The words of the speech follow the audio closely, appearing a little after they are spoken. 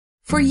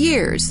For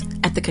years,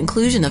 at the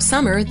conclusion of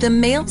summer, the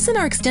males in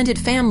our extended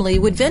family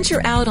would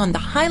venture out on the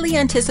highly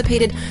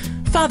anticipated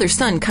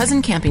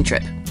father-son-cousin camping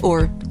trip,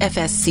 or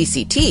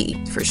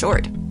FSCCT for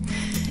short.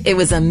 It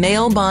was a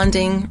male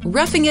bonding,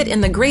 roughing it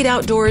in the great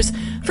outdoors,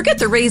 forget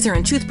the razor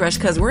and toothbrush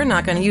because we're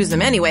not going to use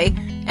them anyway,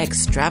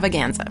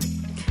 extravaganza.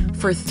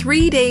 For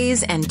 3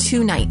 days and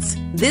 2 nights,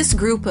 this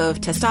group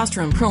of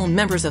testosterone-prone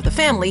members of the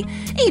family,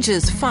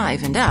 ages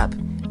 5 and up,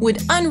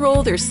 would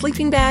unroll their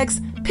sleeping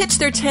bags, pitch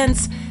their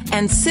tents,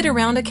 and sit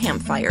around a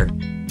campfire,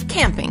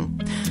 camping.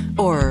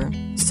 Or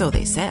so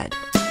they said.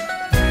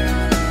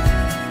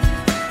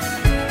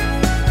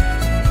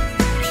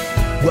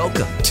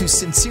 Welcome to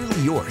Sincerely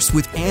Yours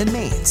with Ann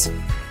Maines,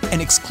 an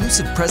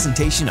exclusive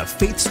presentation of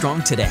Faith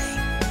Strong Today.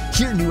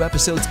 Hear new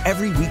episodes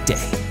every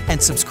weekday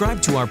and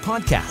subscribe to our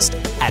podcast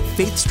at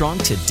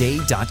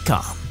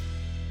faithstrongtoday.com.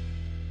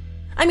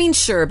 I mean,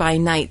 sure, by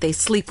night they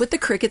sleep with the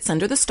crickets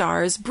under the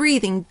stars,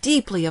 breathing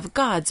deeply of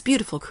God's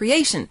beautiful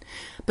creation.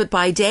 But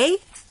by day,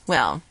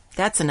 well,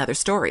 that's another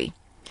story.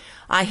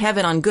 I have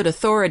it on good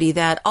authority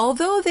that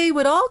although they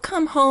would all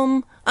come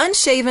home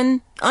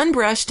unshaven,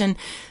 unbrushed, and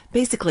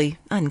basically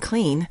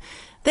unclean,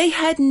 they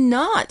had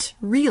not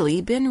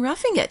really been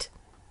roughing it.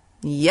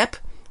 Yep,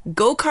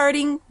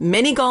 go-karting,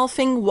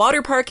 mini-golfing,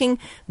 water parking,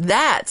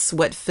 that's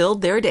what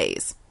filled their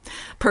days.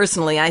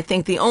 Personally, I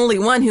think the only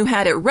one who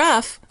had it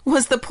rough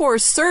was the poor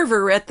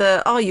server at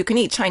the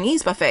all-you-can-eat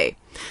Chinese buffet.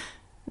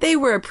 They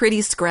were a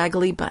pretty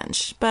scraggly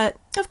bunch, but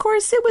of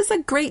course it was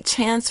a great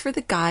chance for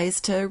the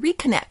guys to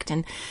reconnect,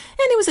 and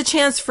it was a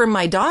chance for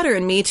my daughter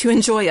and me to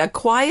enjoy a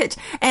quiet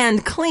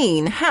and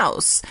clean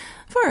house,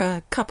 for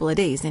a couple of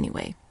days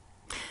anyway.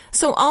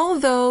 So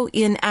although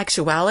in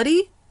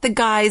actuality the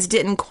guys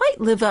didn't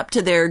quite live up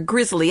to their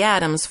Grizzly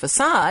Adams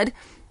facade,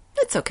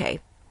 it's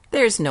okay.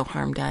 There's no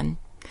harm done.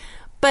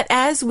 But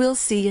as we'll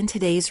see in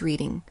today's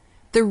reading,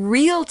 the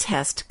real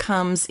test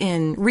comes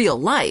in real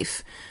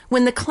life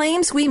when the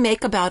claims we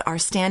make about our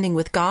standing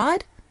with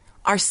God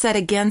are set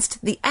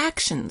against the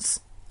actions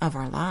of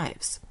our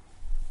lives.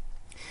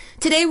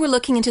 Today we're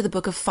looking into the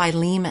book of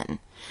Philemon.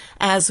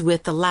 As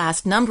with the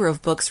last number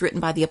of books written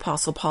by the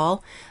Apostle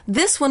Paul,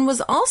 this one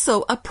was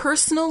also a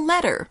personal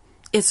letter.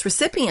 Its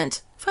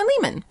recipient,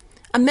 Philemon,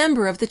 a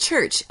member of the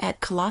church at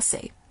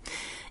Colossae.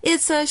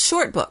 It's a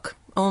short book,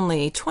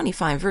 only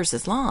 25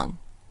 verses long.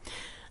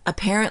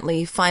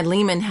 Apparently,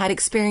 Philemon had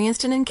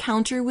experienced an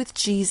encounter with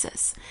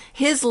Jesus,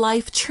 his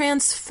life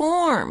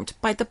transformed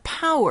by the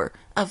power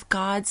of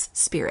God's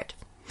Spirit.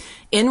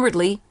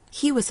 Inwardly,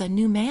 he was a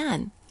new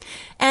man,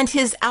 and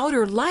his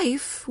outer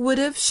life would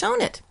have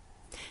shown it.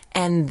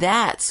 And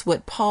that's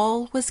what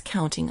Paul was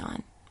counting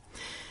on.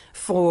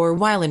 For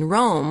while in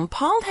Rome,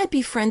 Paul had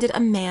befriended a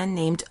man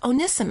named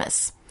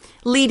Onesimus,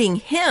 leading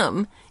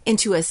him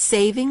into a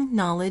saving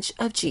knowledge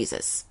of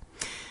Jesus.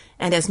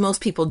 And as most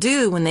people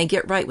do when they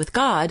get right with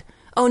God,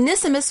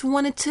 Onesimus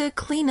wanted to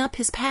clean up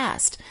his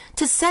past,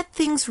 to set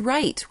things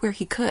right where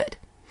he could.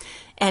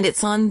 And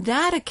it's on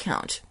that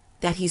account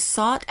that he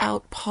sought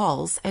out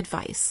Paul's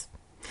advice.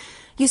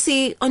 You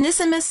see,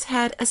 Onesimus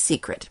had a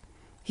secret.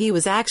 He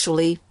was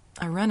actually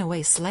a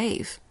runaway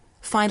slave,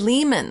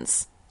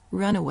 Philemon's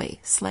runaway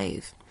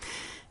slave.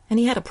 And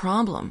he had a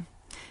problem.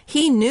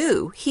 He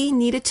knew he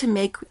needed to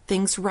make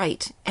things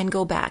right and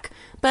go back,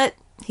 but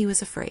he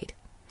was afraid.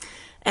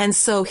 And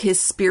so his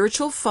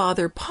spiritual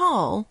father,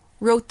 Paul,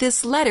 wrote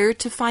this letter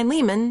to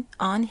Philemon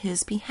on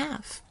his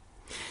behalf.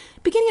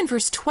 Beginning in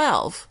verse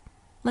 12,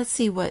 let's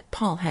see what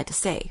Paul had to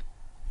say.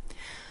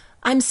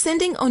 I'm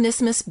sending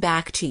Onesimus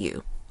back to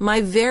you. My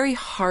very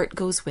heart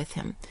goes with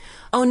him.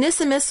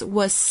 Onesimus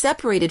was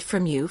separated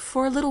from you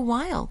for a little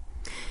while.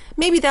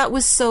 Maybe that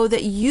was so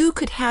that you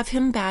could have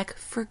him back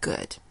for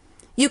good.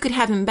 You could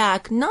have him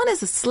back not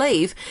as a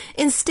slave.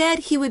 Instead,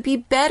 he would be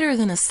better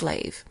than a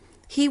slave.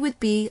 He would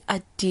be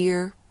a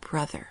dear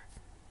brother.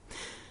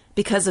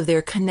 Because of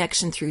their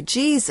connection through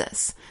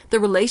Jesus,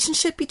 the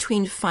relationship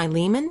between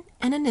Philemon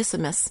and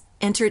Onesimus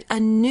entered a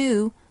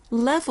new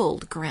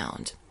leveled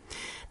ground.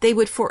 They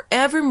would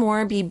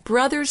forevermore be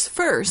brothers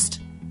first,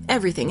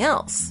 everything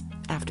else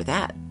after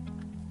that.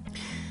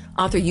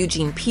 Author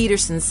Eugene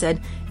Peterson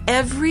said,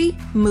 every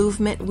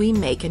movement we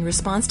make in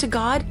response to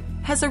God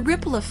has a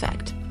ripple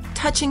effect,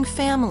 touching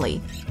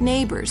family,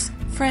 neighbors,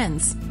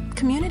 friends,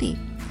 community.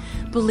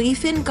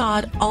 Belief in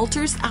God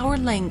alters our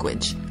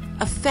language,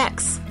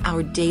 affects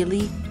our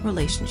daily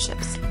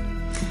relationships.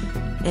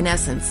 In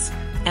essence,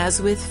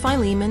 as with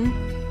Philemon,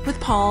 with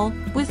Paul,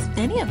 with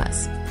any of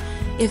us,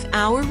 if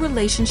our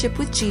relationship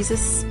with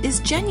Jesus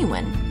is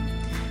genuine,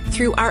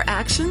 through our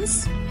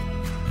actions,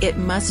 it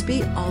must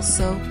be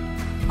also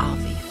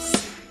obvious.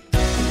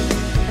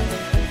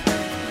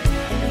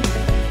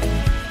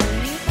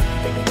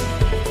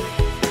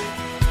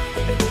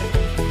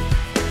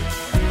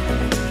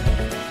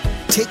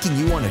 Taking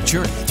you on a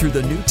journey through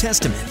the New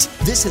Testament,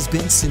 this has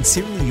been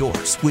Sincerely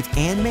Yours with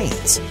Ann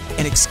Maines,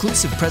 an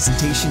exclusive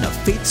presentation of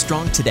Faith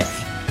Strong Today.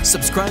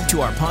 Subscribe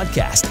to our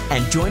podcast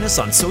and join us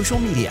on social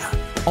media.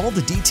 All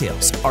the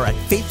details are at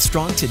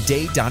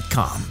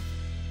faithstrongtoday.com.